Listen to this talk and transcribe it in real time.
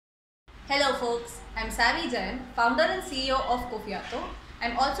Hello folks, I'm Savi Jain, founder and CEO of Cofiato.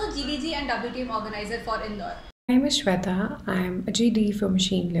 I'm also GDG and W Team organizer for Indore. My name is Shweta. I'm a GD for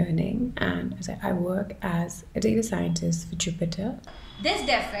machine learning and I work as a data scientist for Jupyter. This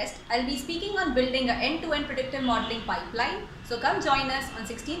DevFest, I'll be speaking on building an end-to-end predictive modeling pipeline. So come join us on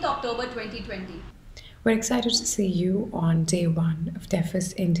 16th October 2020. We're excited to see you on day one of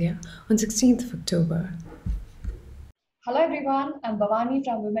DevFest India on 16th of October. Hello everyone, I'm Bhavani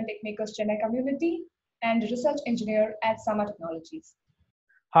from Women Techmakers Chennai community and research engineer at Saama Technologies.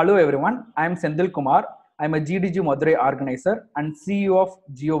 Hello everyone, I'm Senthil Kumar. I'm a GDG Madurai organizer and CEO of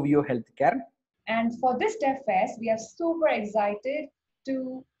Jiovio Healthcare. And for this DevFest, we are super excited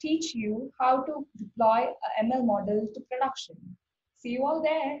to teach you how to deploy an ML model to production. See you all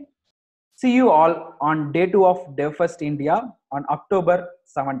there. See you all on day 2 of DevFest India on October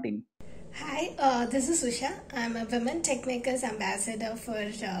 17. Hi, this is Usha. I'm a Women Techmakers Ambassador for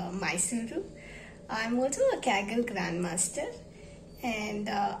Mysuru. I'm also a Kaggle Grandmaster, and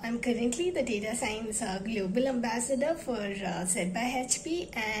I'm currently the Data Science Global Ambassador for Z/HP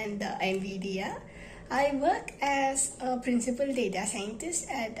and NVIDIA. I work as a Principal Data Scientist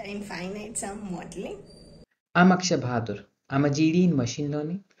at Infinite Sum Modeling. I'm Akshay. I'm a GD in Machine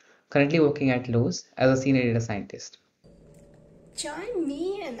Learning, currently working at Lowe's as a Senior Data Scientist. Join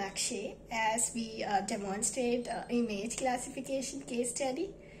me and Akshay as we demonstrate image classification case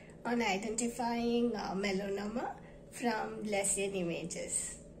study on identifying melanoma from lesion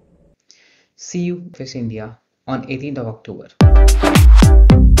images. See you DevFest India on 18th of October.